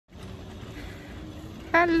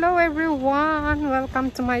Hello everyone!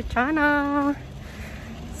 Welcome to my channel.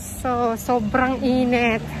 So, sobrang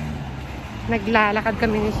init. Naglalakad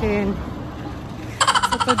kami ni Shin.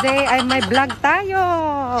 So, today ay may vlog tayo.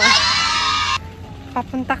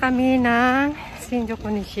 Papunta kami ng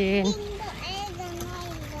Shinjuku ni Shin.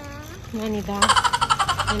 Manida.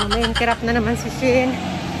 May kirap na naman si Shin.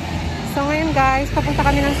 So, ngayon guys, papunta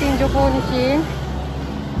kami ng Shinjuku ni Shin.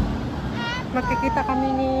 Magkikita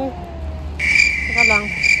kami ni... Teka lang.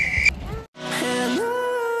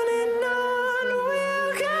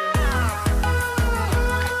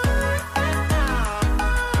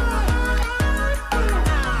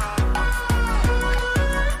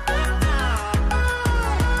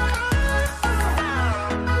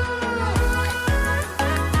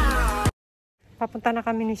 Papunta na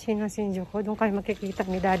kami ni Shin ng Shinjuku. Doon kami magkikita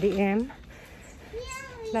ni Daddy M.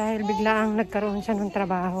 Dahil biglaang nagkaroon siya ng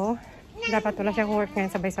trabaho. Dapat wala siyang work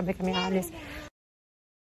ngayon. Sabay-sabay kami aalis.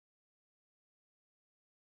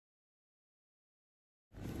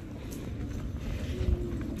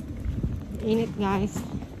 Init guys.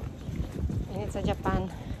 Init sa Japan.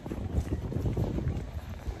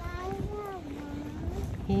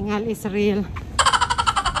 Hingal is real.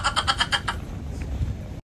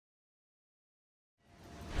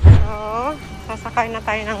 So, sasakay na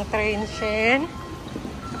tayo ng train, Shin.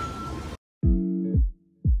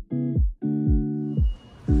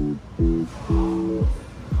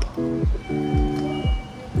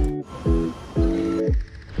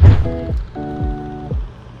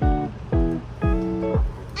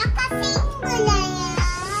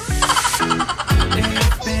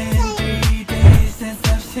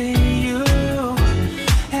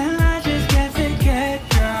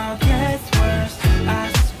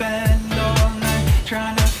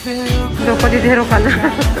 Didero ka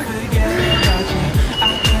na.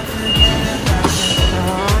 So,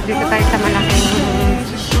 dito tayo sa malaking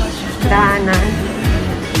daanan.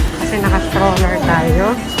 Kasi naka-stroller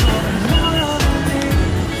tayo.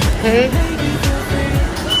 Okay.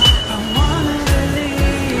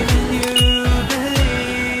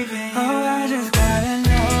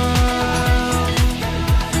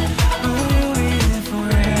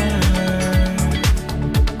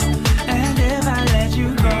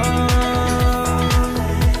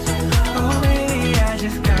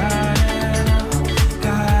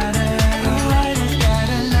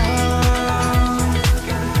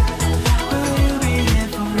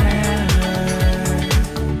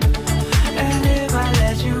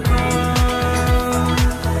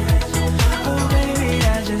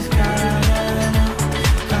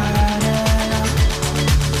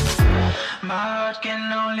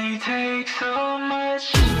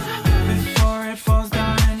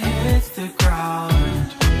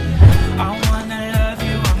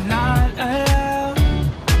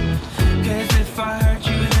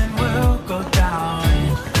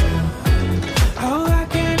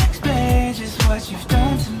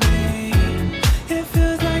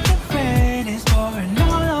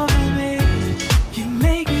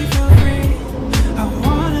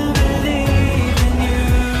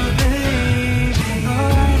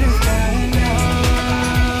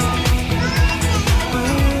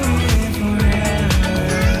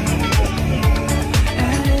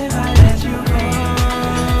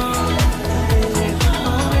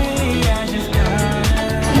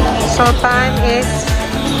 So time is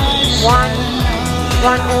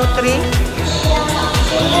 1:03.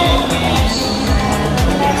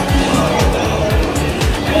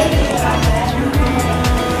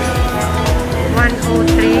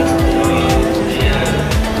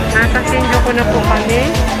 Nasa Shinjuku na po kami.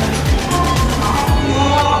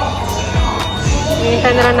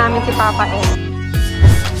 Hinihintay na lang namin si Papa M.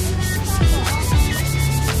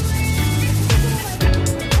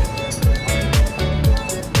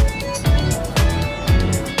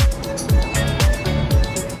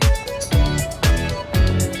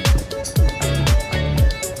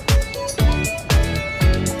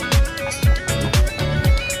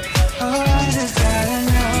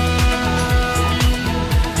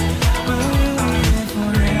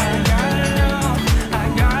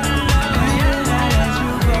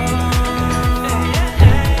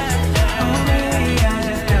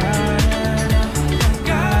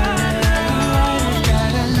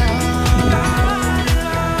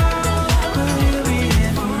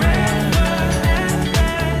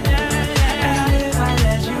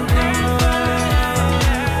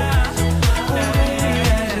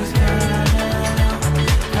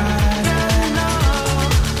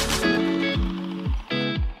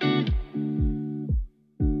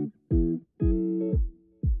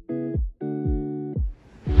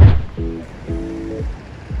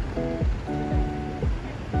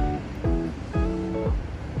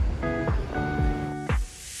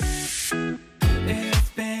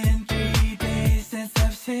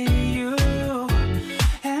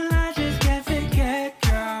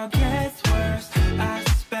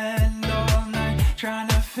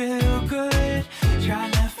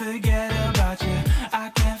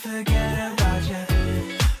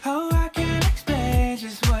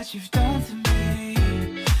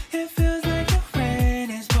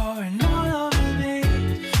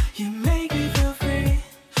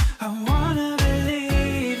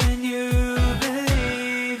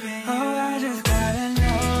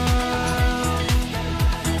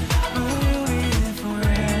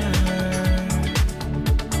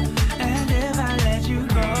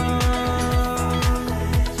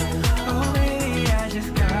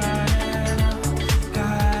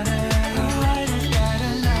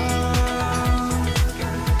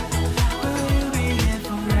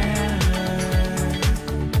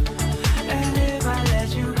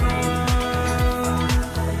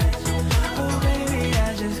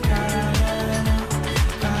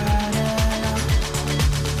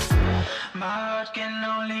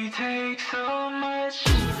 takes so much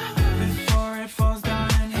before it falls down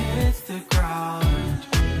and hits the ground.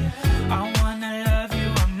 I wanna love you,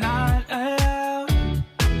 I'm not allowed.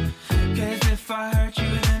 'Cause if I hurt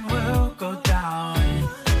you, then we'll go down.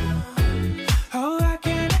 Oh, I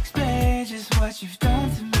can't explain just what you've done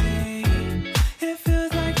to me. It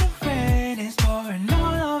feels like the rain is pouring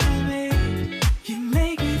all over me. You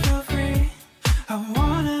make me feel free. I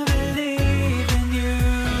wanna believe in you,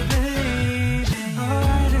 believe in you. Oh,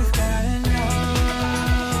 I just gotta know,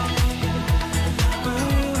 will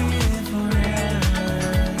we live forever?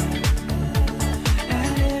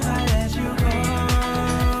 And if I let you go,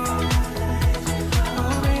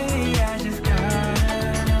 oh baby, I just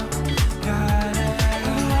gotta know,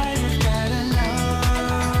 oh, I just gotta know,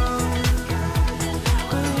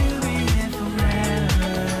 will you be here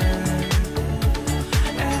forever?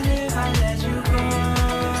 And if I let you go,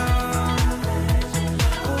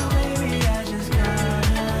 oh baby, I just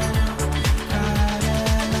gotta know,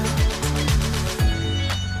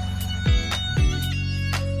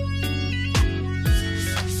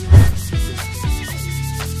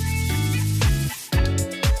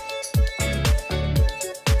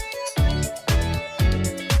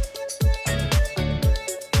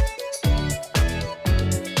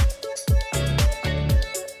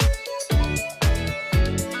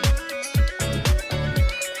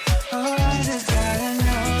 oh, I just gotta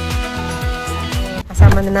know.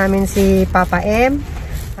 Kasama na namin si Papa M.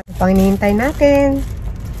 Ano pang hinihintay natin?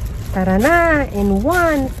 Tara na! In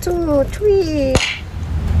 1, 2, 3!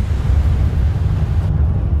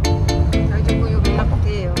 Nandiyan ko yung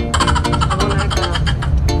lakti. Ako na ito.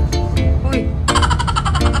 Uy!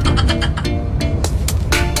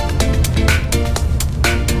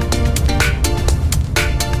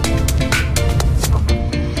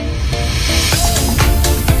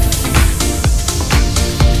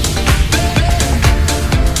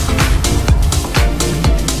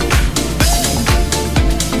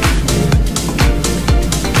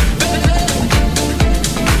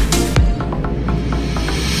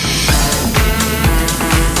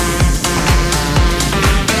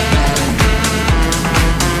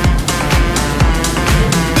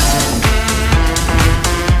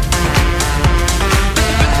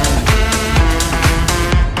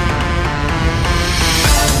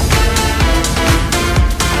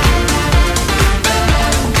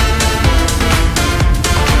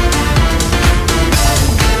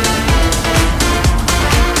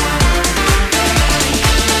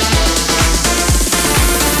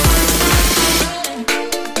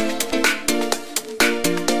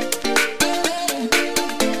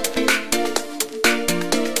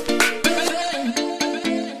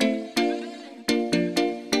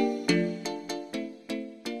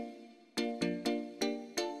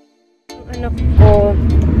 Anak ko.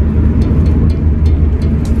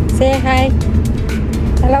 Say hi.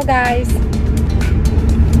 Hello guys.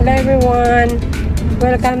 Hello everyone.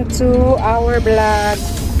 Welcome to our vlog,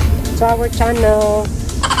 to our channel.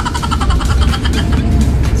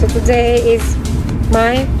 So today is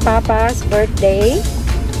my papa's birthday.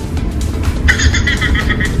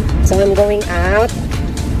 So I'm going out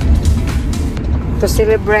to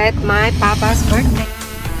celebrate my papa's birthday.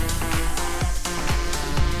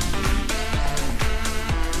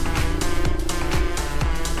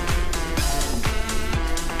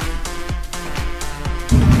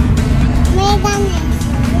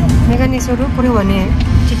メガネする？これはね、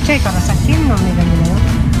ちっちゃいからさ、金のメガネだよ。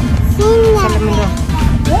金のメガネ。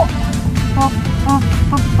おっ、ポッポッ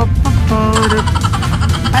ポッポッポッポール。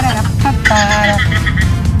パララパッパラ。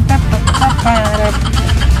パッパッパッパラ。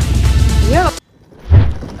よっ。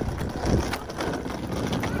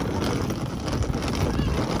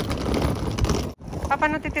パパ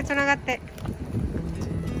の手つながって。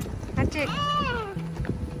あっち。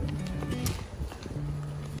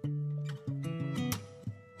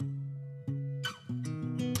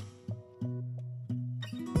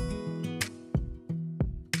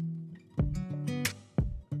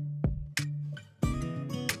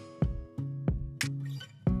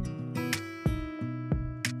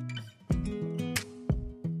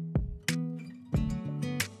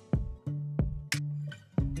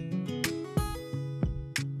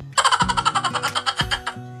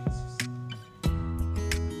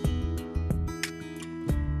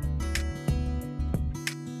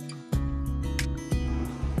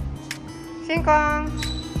Singkong.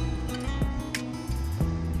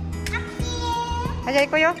 Aja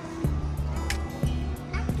iko yo.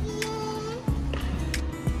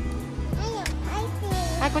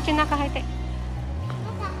 Ay, kuchi nakahite.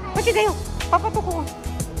 Kuchi da yo. Papa to ko.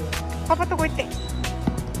 Papa to ko ite.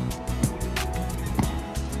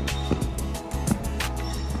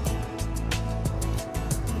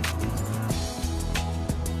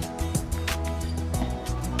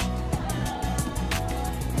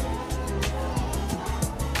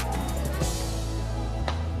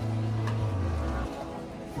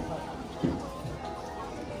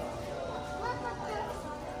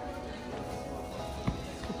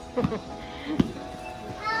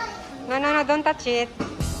 No, no, no, don't touch it.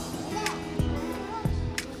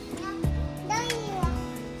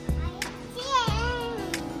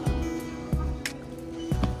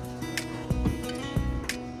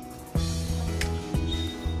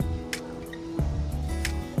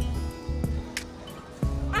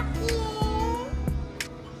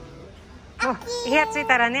 Oh, 火がつい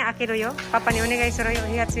たらね、開けるよ。パパにお願いするよ。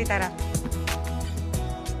火がついたら。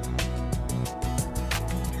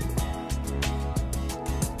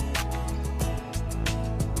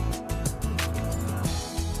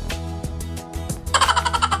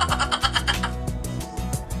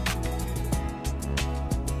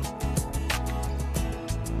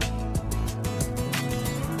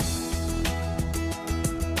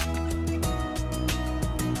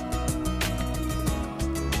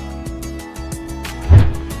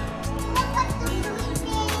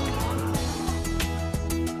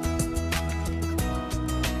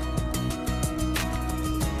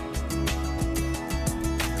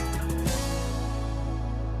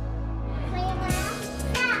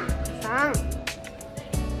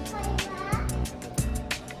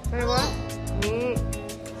それは2、す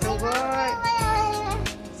ごい。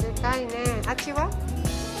正解ね。あっちは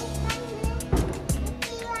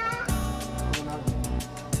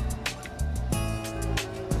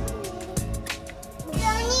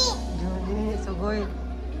12、すごい。は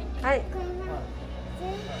い。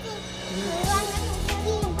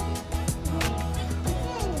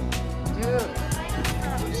10、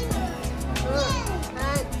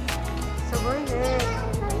はい。すごいね。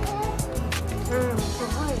うん、す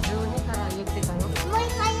ごい。12から言ってたよ。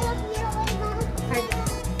はい。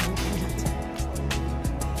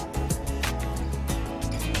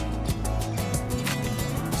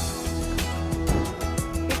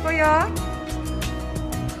行くよ。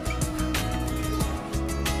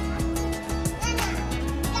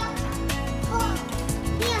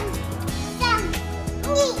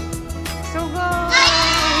すごい。よ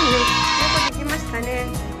くできましたね。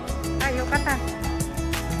あ、よかった。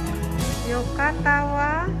よかった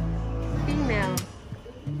わ。フィメル。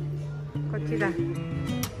こっちだ。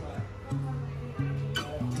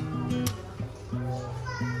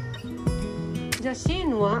じゃあシ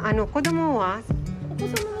ンは子供は？お子様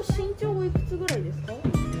の身長おいくつぐらいですか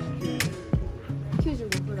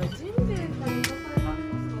？95ぐらい。ジンベエか床から選び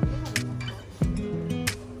ますか？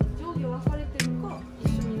上下分かれてるか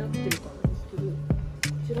一緒になってるかなんですけど、こ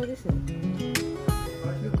ちらですね。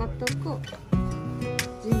浴衣か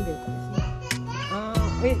ジンベエかですね。ああ、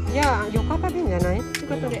じゃあ浴衣でいいんじゃない？浴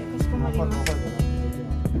衣でかしこまりました。うん、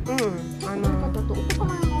浴衣とお子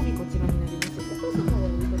様用の帯こちらになります。お母様は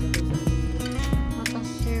浴衣でしょうか？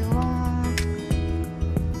私は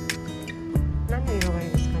何の色がい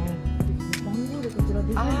いですかね。番号でこちら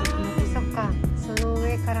デザインあが決まってあ、そっか。その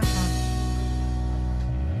上からか。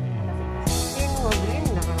シンはグリーン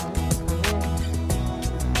だからですかね。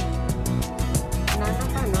7か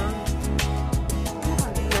な。7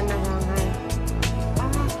がない。ああ、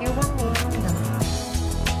9番はなんだ。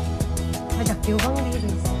あ、じゃあ9番でいいで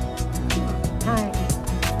す。はい。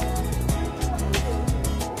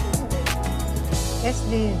SD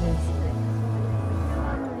です。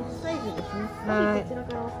サイズですね。はい。こちら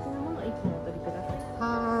からお好きなものを1本お取りください。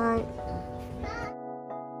はーい。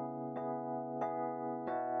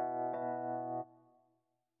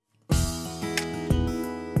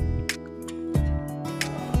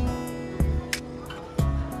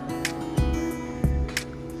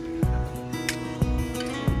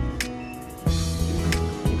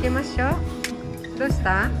行きましょう。どうし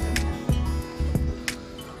た？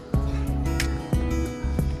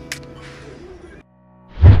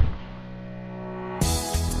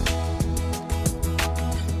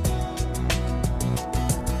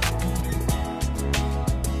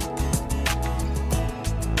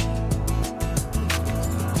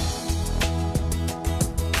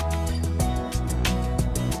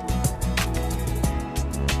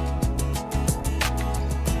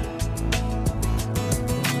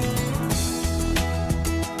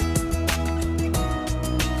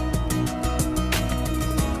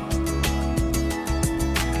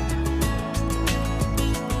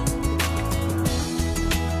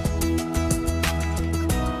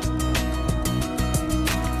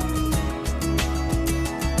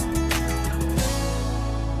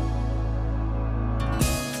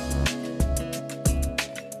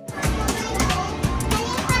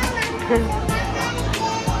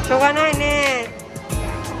しょうがないね。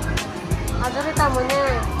外れたもんね。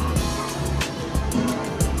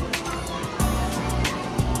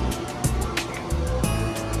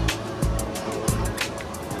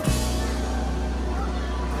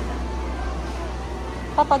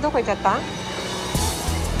パパどこ行っちゃった？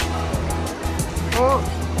お、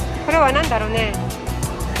これは何だろうね。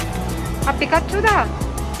あ、ピカチュウだ。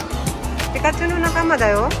ピカチュウの仲間だ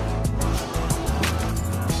よ。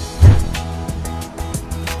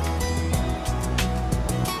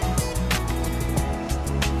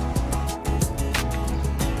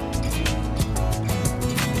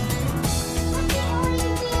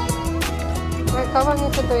カバン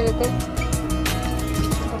にちょっと入れて。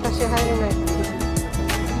私入れない。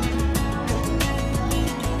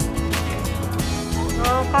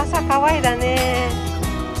あー、傘かわいいだね。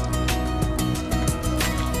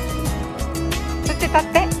そっち立っ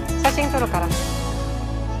て写真撮るから。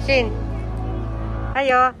シン、はい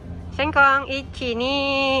よ。シンコン、1、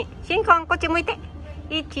2、シンコンこっち向いて。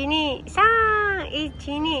1、2、3、1、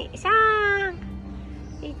2、3、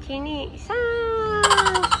1、2、3、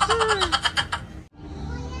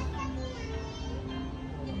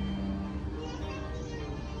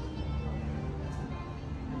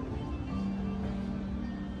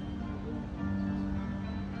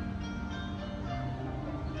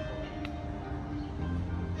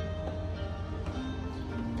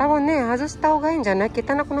多分ね、外した方がいいんじゃない？汚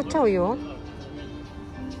くなっちゃうよ。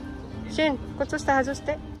シン、靴下外し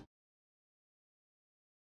て。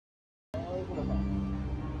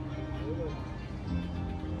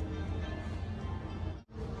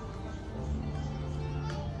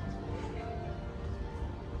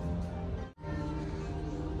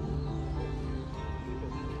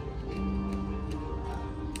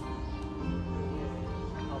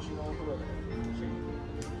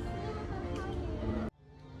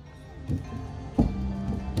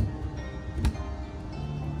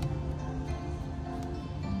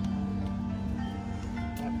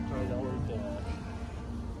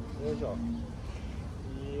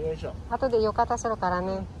後で浴衣するから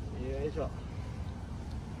ね。よいしょ。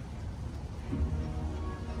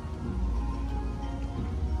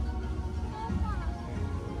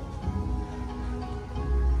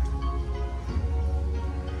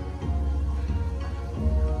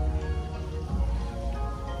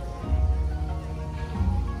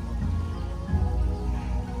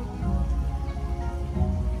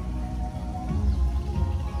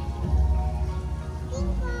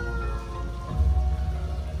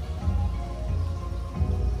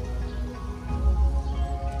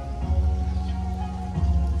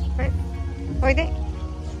おいで。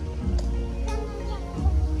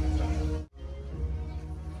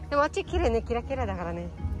でもあっち綺麗ね、キラキラだからね。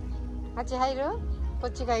あっち入る？こ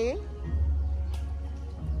っちがいい？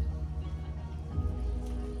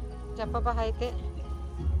じゃあパパ履いて。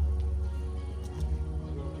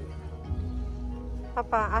パ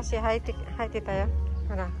パ足履いてたよ。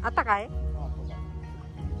ほら、あったかい？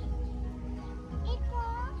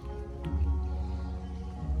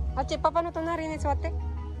あっちパパの隣に座って。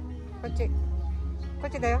こっち。こっ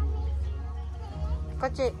ちだよ。こ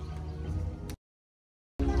っち。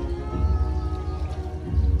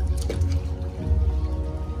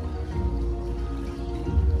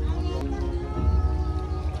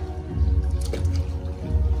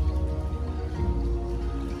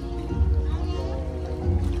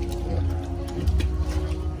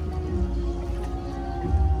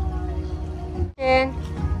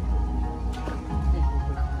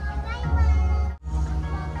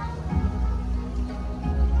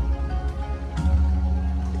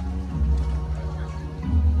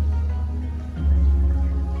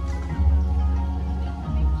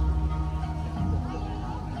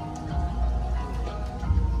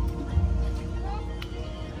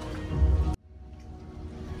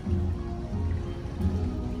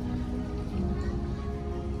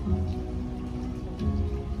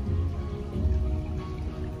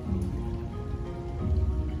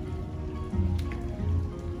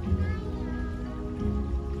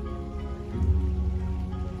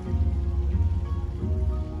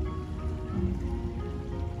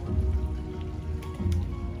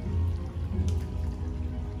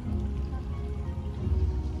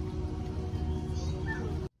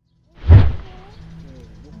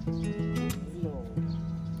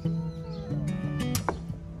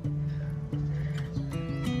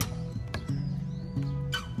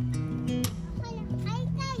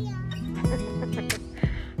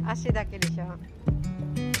足だけでしょ。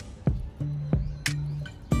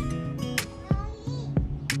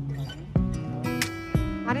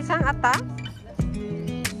あれさんあった？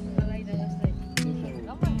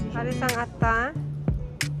あれさんあった？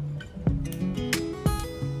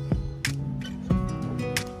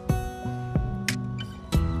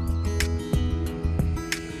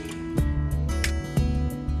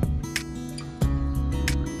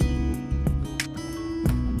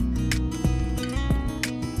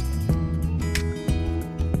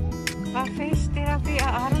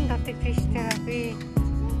フィッシュテラピー。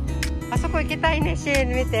あそこ行きたいね、シーン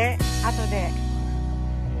見て。後で。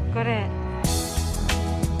これ。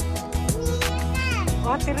終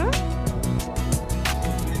わってる？ 7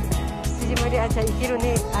時まで、あ、じゃあ行ける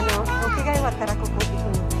ね。お着替え終わったらここ行く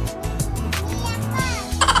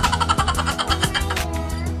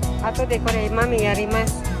の。後でこれ、マミやりま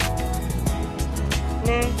す。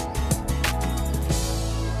ね。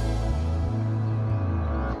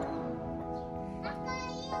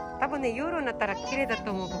多分ね、夜になったら綺麗だ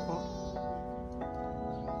と思う、ここ。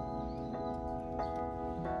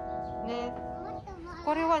ね。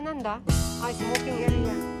これはなんだ？あ、スモーキングエリ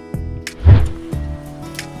ア。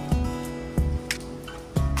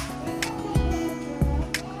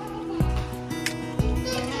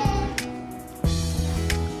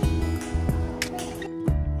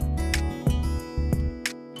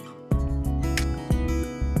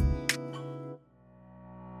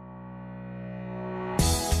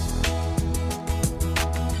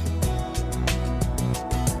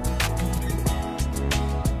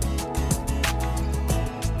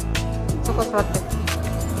そこ座って。さ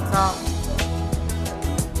あ。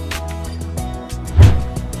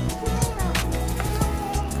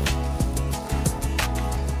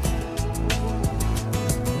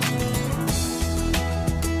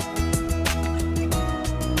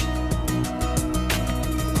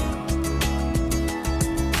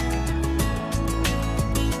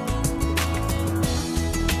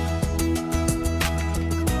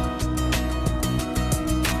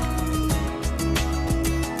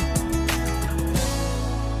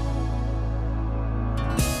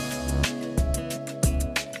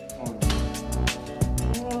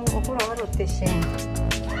お風呂あるってし。わ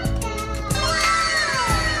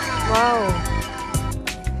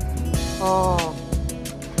お。おー。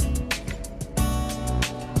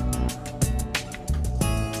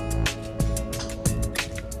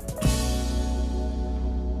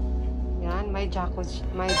Yan, may jacuzzi.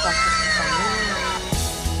 May jacuzzi.